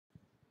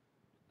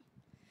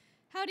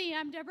Howdy,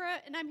 I'm Deborah,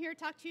 and I'm here to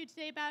talk to you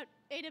today about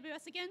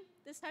AWS again,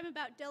 this time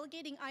about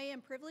delegating IAM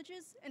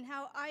privileges and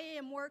how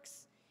IAM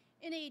works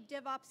in a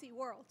DevOpsy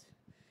world.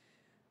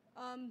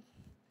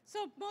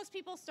 So most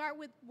people start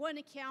with one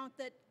account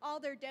that all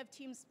their dev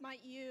teams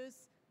might use.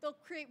 They'll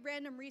create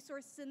random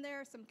resources in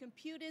there, some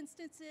compute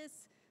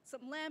instances,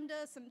 some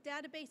Lambda, some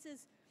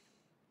databases,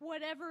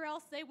 whatever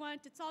else they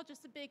want. It's all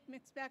just a big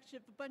mixed batch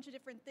of a bunch of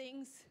different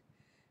things.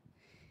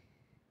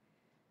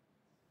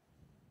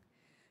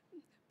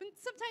 But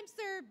sometimes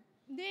they're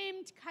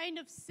named kind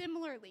of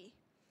similarly.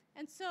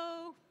 And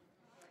so,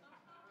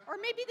 or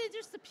maybe they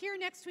just appear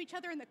next to each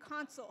other in the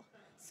console.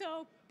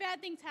 So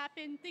bad things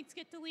happen, things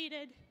get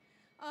deleted.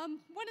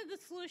 One of the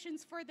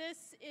solutions for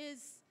this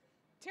is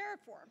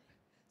Terraform.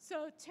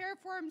 So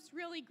Terraform's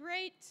really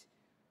great.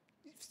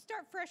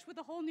 Start fresh with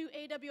a whole new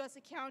AWS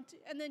account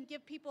and then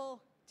give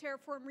people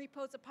Terraform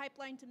repos, a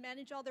pipeline to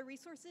manage all their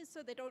resources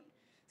so they don't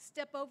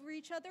step over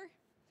each other.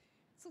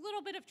 It's a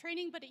little bit of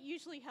training, but it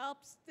usually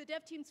helps. The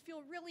dev teams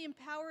feel really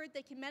empowered.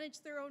 They can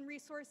manage their own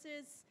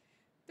resources.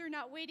 They're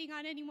not waiting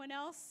on anyone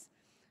else.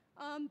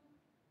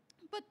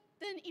 But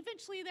then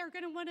eventually they're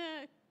going to want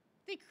to,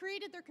 they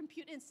created their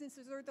compute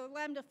instances or their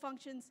Lambda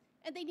functions,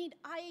 and they need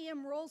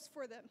IAM roles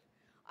for them.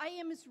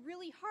 IAM is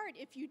really hard.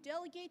 If you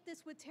delegate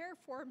this with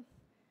Terraform,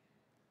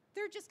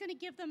 they're just going to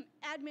give them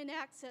admin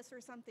access or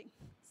something.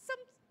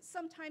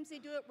 Sometimes they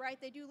do it right.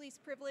 They do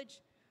least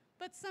privilege.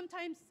 But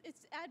sometimes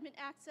it's admin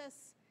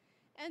access.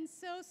 And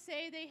so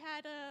say they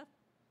had a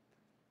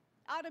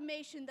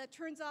automation that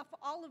turns off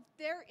all of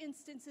their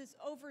instances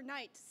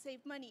overnight to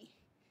save money.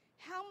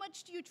 How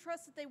much do you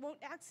trust that they won't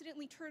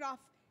accidentally turn off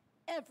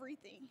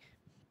everything?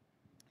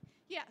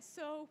 Yeah,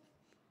 so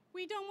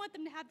we don't want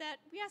them to have that.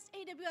 We asked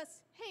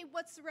AWS, hey,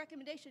 what's the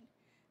recommendation?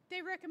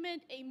 They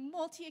recommend a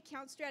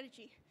multi-account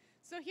strategy.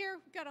 So here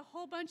we've got a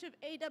whole bunch of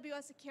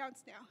AWS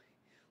accounts now.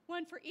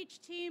 One for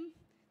each team.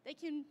 They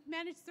can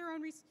manage their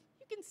own resources.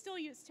 You can still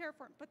use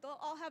Terraform, but they'll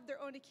all have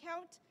their own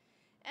account.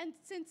 And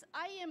since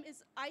IAM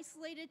is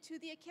isolated to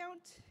the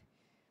account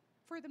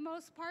for the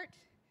most part,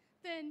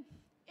 then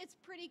it's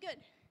pretty good.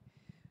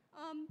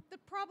 The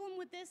problem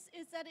with this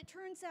is that it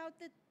turns out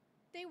that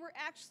they were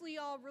actually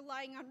all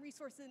relying on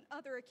resources in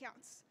other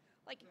accounts.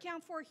 Like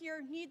account 4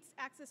 here needs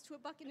access to a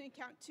bucket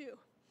account 2.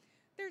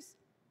 There's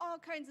all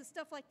kinds of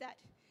stuff like that.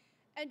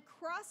 And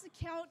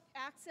cross-account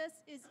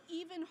access is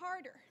even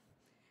harder.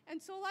 And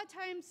so a lot of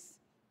times,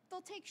 they'll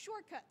take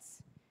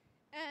shortcuts.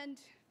 And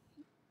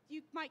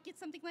you might get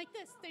something like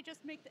this. They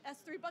just make the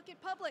S3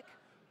 bucket public.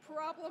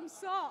 Problem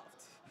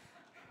solved.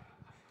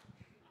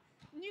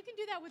 And you can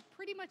do that with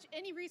pretty much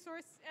any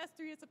resource.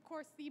 S3 is, of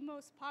course, the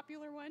most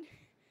popular one.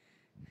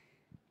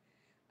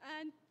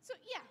 And so,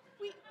 yeah,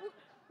 we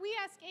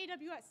ask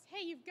AWS,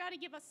 hey, you've got to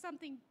give us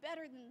something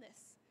better than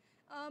this.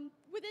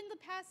 Within the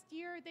past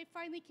year, they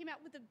finally came out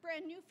with a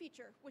brand new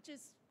feature, which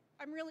is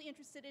I'm really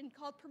interested in,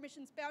 called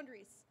permissions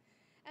boundaries.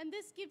 And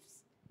this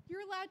gives,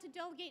 you're allowed to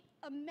delegate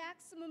a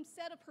maximum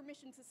set of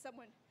permissions to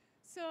someone.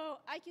 So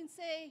I can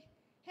say,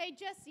 hey,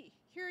 Jesse,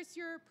 here's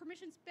your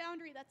permissions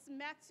boundary. That's the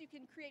max you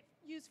can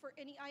use for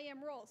any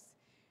IAM roles.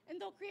 And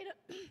they'll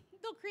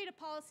create a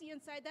policy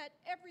inside that.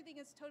 Everything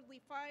is totally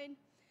fine.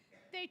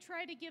 They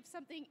try to give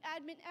something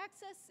admin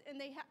access,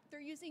 and they're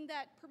using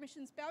that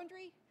permissions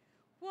boundary.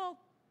 Well,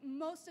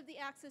 most of the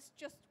access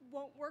just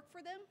won't work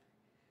for them.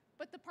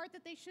 But the part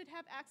that they should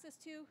have access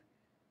to,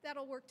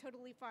 that'll work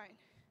totally fine.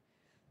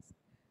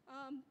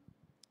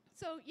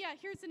 So yeah,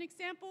 here's an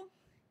example.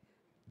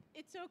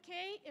 It's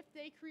okay if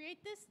they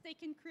create this. They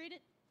can create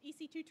it,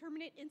 EC2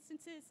 terminate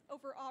instances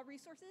over all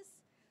resources.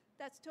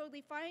 That's totally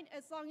fine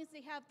as long as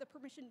they have the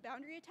permission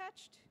boundary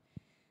attached.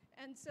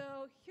 And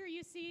so here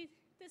you see,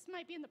 this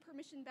might be in the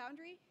permission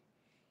boundary.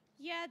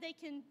 Yeah, they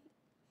can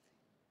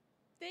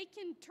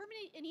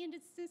terminate any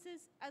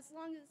instances as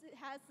long as it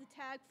has the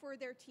tag for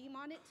their team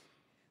on it.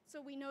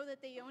 So we know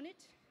that they own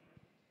it.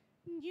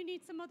 You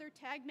need some other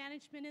tag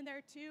management in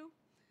there too.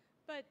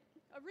 But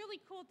a really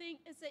cool thing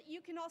is that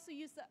you can also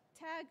use the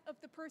tag of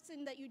the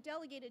person that you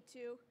delegated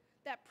to,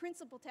 that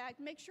principal tag,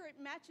 make sure it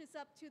matches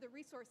up to the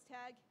resource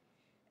tag.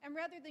 And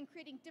rather than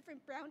creating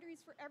different boundaries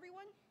for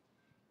everyone,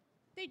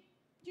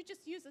 you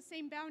just use the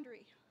same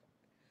boundary.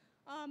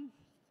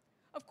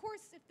 Of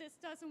course, if this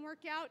doesn't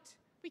work out,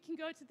 we can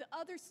go to the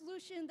other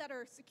solution that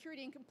our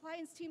security and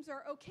compliance teams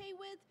are okay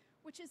with,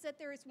 which is that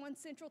there is one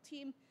central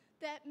team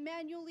that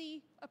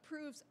manually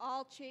approves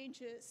all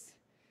changes.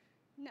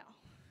 No.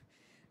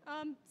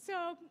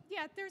 So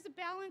yeah, there's a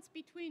balance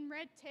between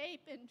red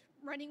tape and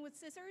running with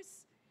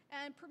scissors.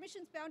 And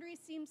permissions boundary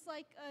seems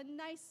like a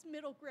nice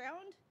middle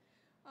ground.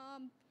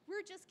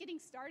 We're just getting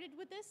started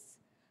with this.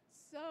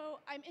 So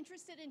I'm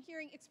interested in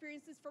hearing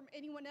experiences from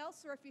anyone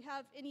else, or if you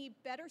have any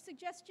better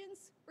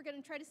suggestions. We're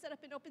going to try to set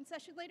up an open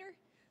session later.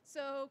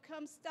 So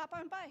come stop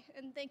on by.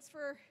 And thanks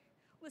for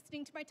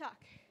listening to my talk.